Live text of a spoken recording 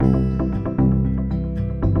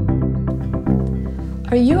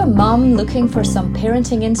Are you a mum looking for some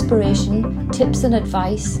parenting inspiration, tips and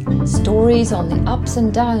advice, stories on the ups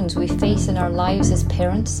and downs we face in our lives as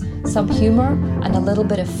parents, some humour and a little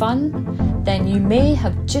bit of fun? Then you may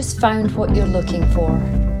have just found what you're looking for.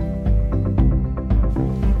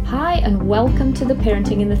 Hi and welcome to the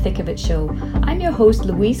Parenting in the Thick of It show. I'm your host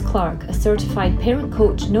Louise Clark, a certified parent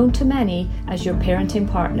coach known to many as your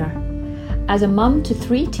parenting partner. As a mum to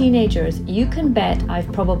 3 teenagers, you can bet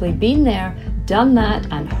I've probably been there, done that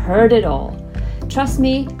and heard it all. Trust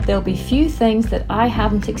me, there'll be few things that I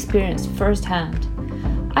haven't experienced firsthand.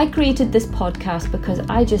 I created this podcast because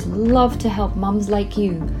I just love to help mums like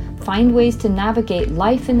you find ways to navigate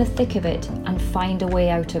life in the thick of it and find a way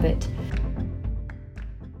out of it.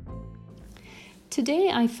 Today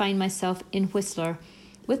I find myself in Whistler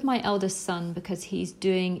with my eldest son because he's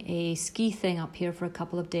doing a ski thing up here for a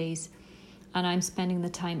couple of days. And I'm spending the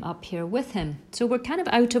time up here with him. So we're kind of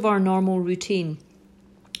out of our normal routine.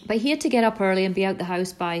 But he had to get up early and be out the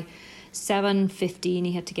house by 7:15.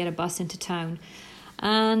 He had to get a bus into town.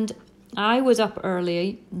 And I was up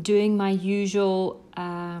early doing my usual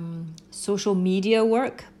social media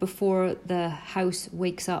work before the house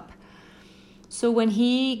wakes up. So when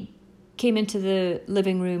he came into the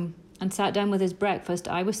living room and sat down with his breakfast,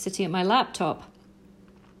 I was sitting at my laptop.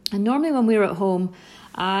 And normally when we're at home,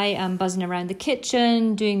 I am buzzing around the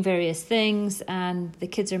kitchen, doing various things, and the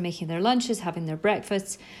kids are making their lunches, having their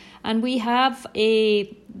breakfasts. And we have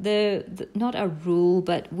not a rule,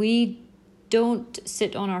 but we don't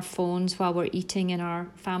sit on our phones while we're eating in our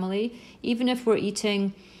family. Even if we're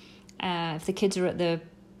eating, if the kids are at the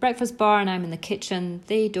breakfast bar and I'm in the kitchen,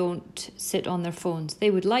 they don't sit on their phones.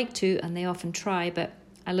 They would like to, and they often try, but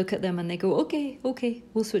I look at them and they go, okay,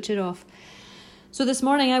 we'll switch it off. So this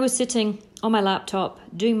morning I was sitting on my laptop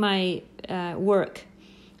doing my work,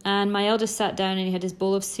 and my eldest sat down and he had his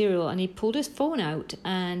bowl of cereal and he pulled his phone out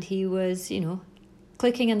and he was,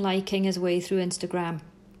 clicking and liking his way through Instagram.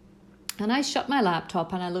 And I shut my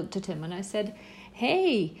laptop and I looked at him and I said,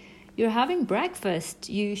 hey, you're having breakfast.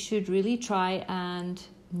 You should really try and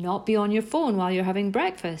not be on your phone while you're having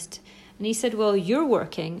breakfast. And he said, well, you're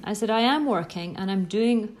working. I said, I am working and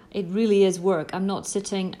it really is work. I'm not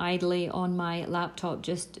sitting idly on my laptop,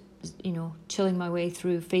 just, chilling my way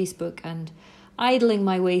through Facebook and idling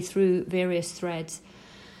my way through various threads.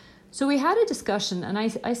 So we had a discussion and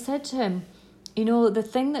I said to him, the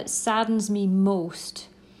thing that saddens me most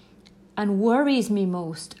and worries me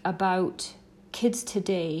most about kids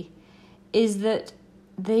today is that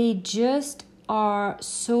they just are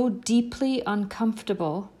so deeply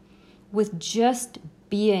uncomfortable with just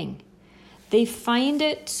being. They find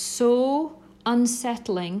it so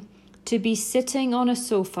unsettling to be sitting on a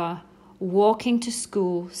sofa, walking to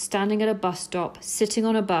school, standing at a bus stop, sitting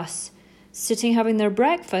on a bus, sitting having their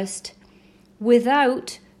breakfast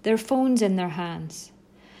without their phones in their hands.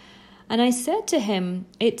 And I said to him,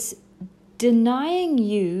 it's denying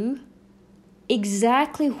you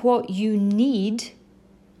exactly what you need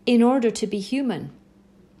in order to be human.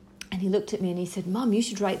 And he looked at me and he said, Mum, you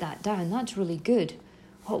should write that down. That's really good.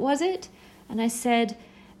 What was it? And I said,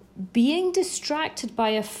 being distracted by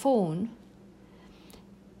a phone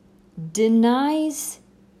denies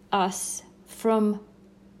us from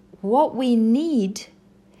what we need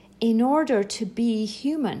in order to be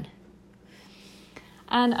human.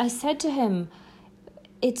 And I said to him,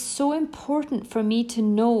 it's so important for me to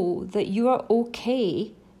know that you are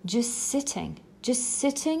okay just sitting,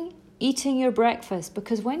 eating your breakfast,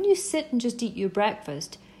 because when you sit and just eat your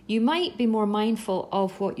breakfast, you might be more mindful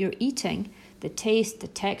of what you're eating, the taste, the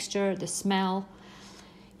texture, the smell.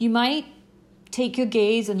 You might take your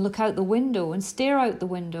gaze and look out the window and stare out the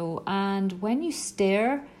window, and when you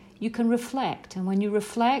stare, you can reflect, and when you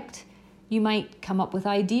reflect, you might come up with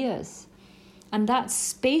ideas. And that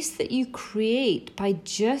space that you create by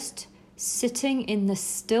just sitting in the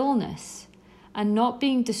stillness and not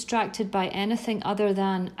being distracted by anything other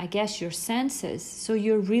than, I guess, your senses. So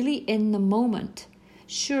you're really in the moment.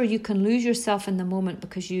 Sure, you can lose yourself in the moment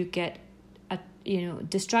because you get,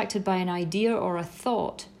 distracted by an idea or a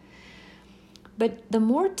thought. But the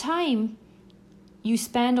more time you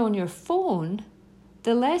spend on your phone,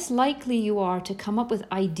 the less likely you are to come up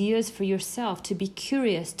with ideas for yourself, to be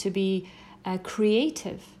curious, to be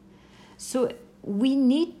creative. So we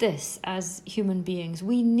need this as human beings.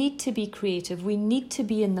 We need to be creative. We need to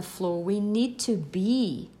be in the flow. We need to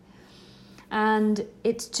be. And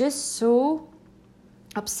it's just so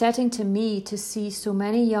upsetting to me to see so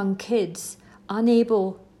many young kids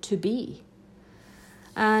unable to be.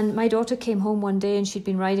 And my daughter came home one day and she'd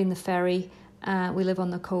been riding the ferry. We live on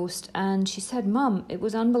the coast. And she said, Mum, it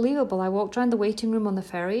was unbelievable. I walked around the waiting room on the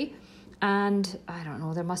ferry And I don't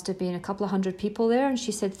know, there must have been a couple of hundred people there. And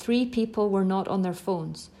she said 3 people were not on their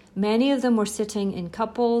phones. Many of them were sitting in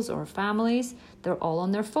couples or families. They're all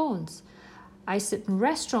on their phones. I sit in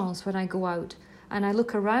restaurants when I go out and I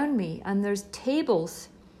look around me and there's tables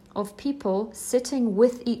of people sitting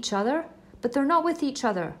with each other, but they're not with each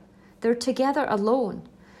other. They're together alone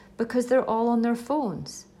because they're all on their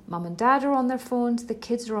phones. Mum and dad are on their phones. The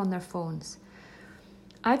kids are on their phones.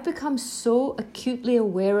 I've become so acutely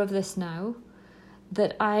aware of this now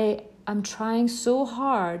that I am trying so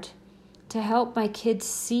hard to help my kids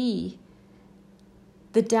see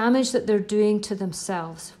the damage that they're doing to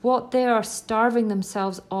themselves, what they are starving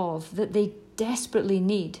themselves of, that they desperately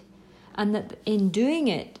need, and that in doing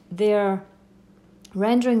it, they're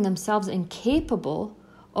rendering themselves incapable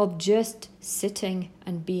of just sitting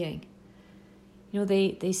and being.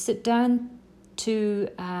 They sit down to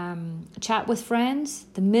chat with friends.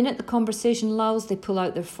 The minute the conversation lulls, they pull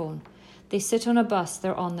out their phone. They sit on a bus,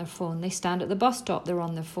 they're on their phone. They stand at the bus stop, they're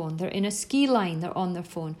on their phone. They're in a ski line, they're on their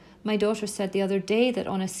phone. My daughter said the other day that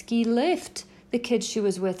on a ski lift, the kids she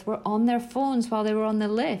was with were on their phones while they were on the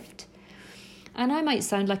lift. And I might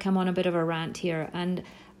sound like I'm on a bit of a rant here. And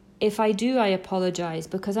if I do, I apologise,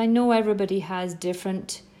 because I know everybody has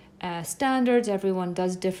different standards. Everyone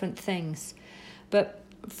does different things. But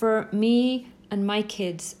for me and my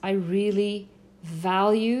kids, I really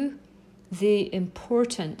value the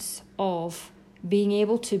importance of being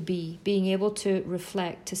able to being able to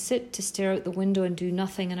reflect, to sit, to stare out the window and do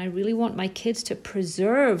nothing. And I really want my kids to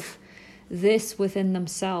preserve this within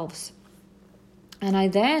themselves. And I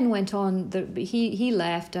then went on, he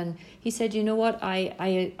left and he said, you know what,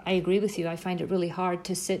 I agree with you. I find it really hard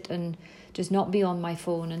to sit and just not be on my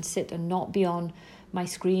phone and sit and not be on my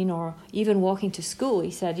screen, or even walking to school.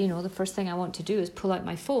 He said, the first thing I want to do is pull out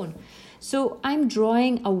my phone. So I'm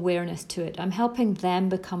drawing awareness to it. I'm helping them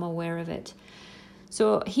become aware of it.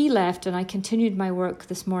 So he left and I continued my work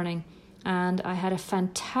this morning, and I had a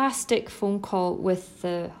fantastic phone call with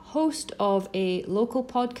the host of a local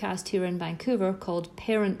podcast here in Vancouver called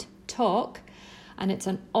Parent Talk. And it's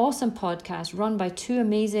an awesome podcast run by 2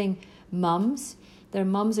 amazing mums. They're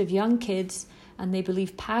mums of young kids, and they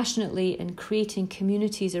believe passionately in creating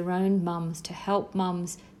communities around mums to help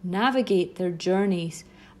mums navigate their journeys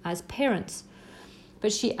as parents.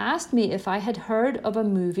 But she asked me if I had heard of a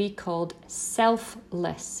movie called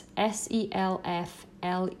Selfless, Selfless,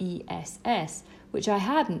 which I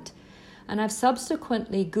hadn't. And I've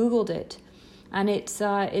subsequently Googled it. And it's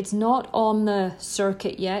not on the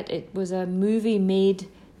circuit yet. It was a movie made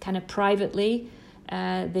kind of privately.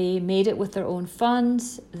 They made it with their own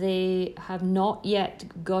funds. They have not yet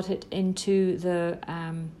got it into the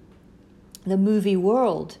movie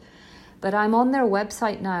world. But I'm on their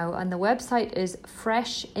website now, and the website is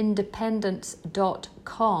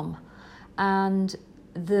freshindependence.com. And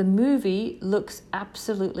the movie looks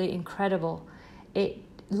absolutely incredible. It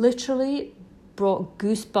literally brought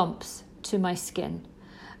goosebumps to my skin.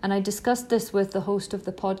 And I discussed this with the host of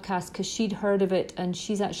the podcast because she'd heard of it, and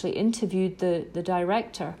she's actually interviewed the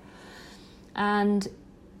director. And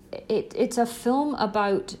it's a film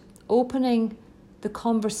about opening the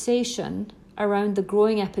conversation around the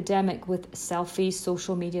growing epidemic with selfies,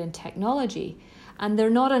 social media and technology. And they're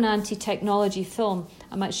not an anti-technology film.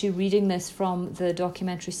 I'm actually reading this from the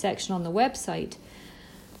documentary section on the website.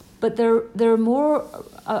 But they're more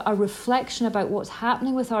a reflection about what's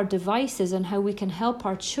happening with our devices and how we can help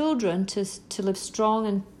our children to live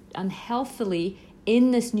strong and healthily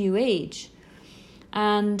in this new age.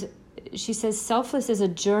 And she says Selfless is a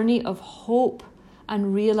journey of hope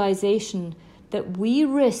and realization that we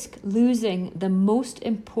risk losing the most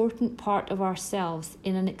important part of ourselves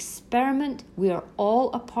in an experiment we are all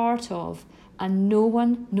a part of, and no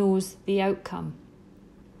one knows the outcome.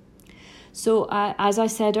 So as I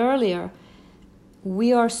said earlier,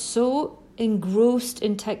 we are so engrossed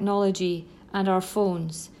in technology and our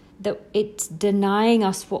phones that it's denying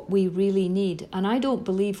us what we really need. And I don't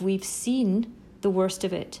believe we've seen the worst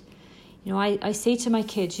of it. I say to my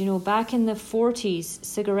kids, back in the 40s,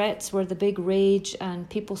 cigarettes were the big rage and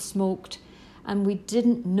people smoked, and we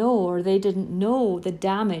didn't know, or they didn't know, the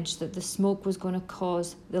damage that the smoke was going to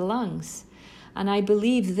cause the lungs. And I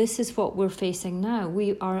believe this is what we're facing now.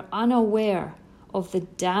 We are unaware of the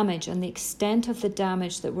damage and the extent of the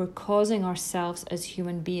damage that we're causing ourselves as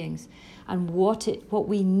human beings, and what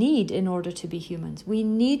we need in order to be humans. We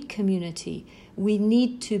need community. We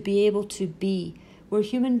need to be able to be. We're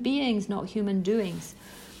human beings, not human doings.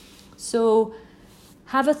 So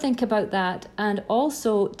have a think about that, and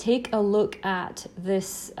also take a look at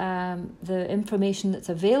this, the information that's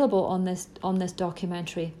available on this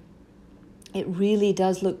documentary. it really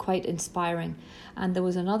does look quite inspiring. And there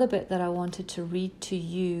was another bit that I wanted to read to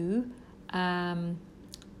you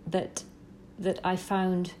that I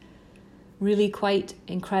found really quite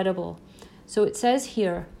incredible. So it says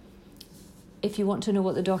here, if you want to know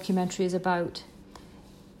what the documentary is about,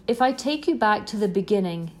 if I take you back to the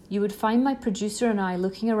beginning, you would find my producer and I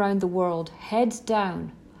looking around the world, heads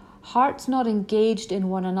down, hearts not engaged in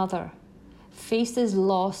one another, faces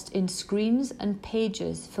lost in screens and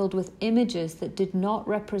pages filled with images that did not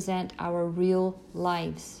represent our real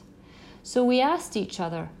lives. So we asked each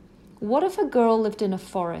other, what if a girl lived in a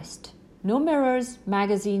forest? No mirrors,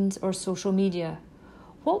 magazines, or social media.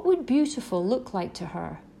 What would beautiful look like to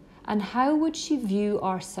her? And how would she view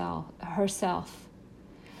herself?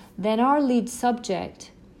 Then our lead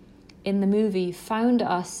subject in the movie found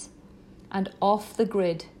us, and off the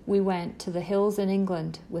grid we went to the hills in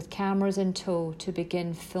England with cameras in tow to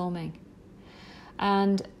begin filming.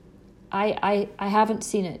 And I haven't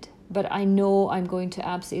seen it, but I know I'm going to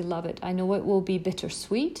absolutely love it. I know it will be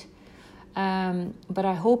bittersweet, but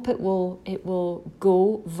I hope it will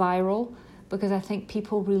go viral, because I think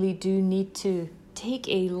people really do need to take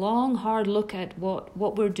a long, hard look at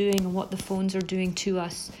what we're doing and what the phones are doing to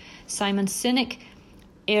us. Simon Sinek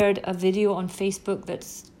aired a video on Facebook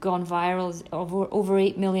that's gone viral, over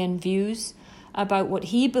 8 million views, about what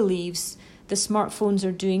he believes the smartphones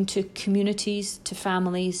are doing to communities, to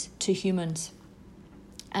families, to humans.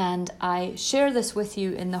 And I share this with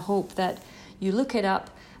you in the hope that you look it up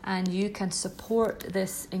and you can support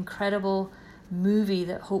this incredible movie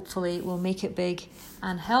that hopefully will make it big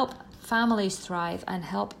and help families thrive and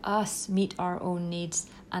help us meet our own needs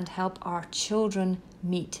and help our children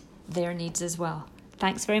meet their needs as well.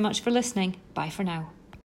 Thanks very much for listening. Bye for now.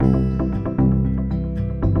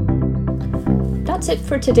 That's it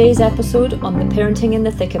for today's episode on the Parenting in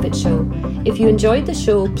the Thick of It show. If you enjoyed the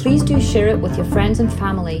show, please do share it with your friends and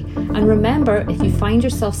family. And remember, if you find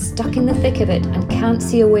yourself stuck in the thick of it and can't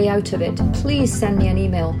see a way out of it, please send me an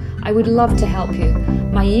email. I would love to help you.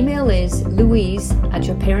 My email is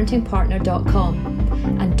louise@yourparentingpartner.com.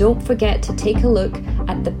 And don't forget to take a look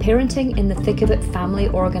at the Parenting in the Thick of It family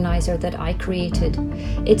organizer that I created.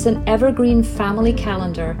 It's an evergreen family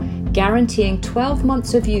calendar guaranteeing 12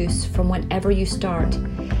 months of use from whenever you start.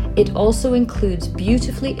 It also includes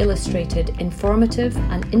beautifully illustrated, informative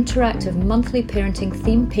and interactive monthly parenting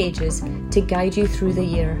theme pages to guide you through the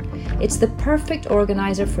year. It's the perfect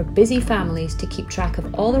organizer for busy families to keep track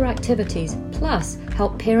of all their activities, plus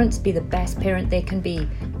help parents be the best parent they can be.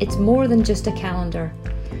 It's more than just a calendar.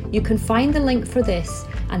 You can find the link for this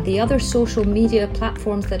and the other social media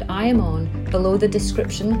platforms that I am on below the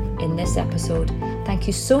description in this episode. Thank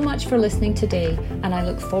you so much for listening today, and I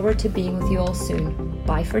look forward to being with you all soon.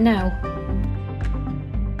 Bye for now.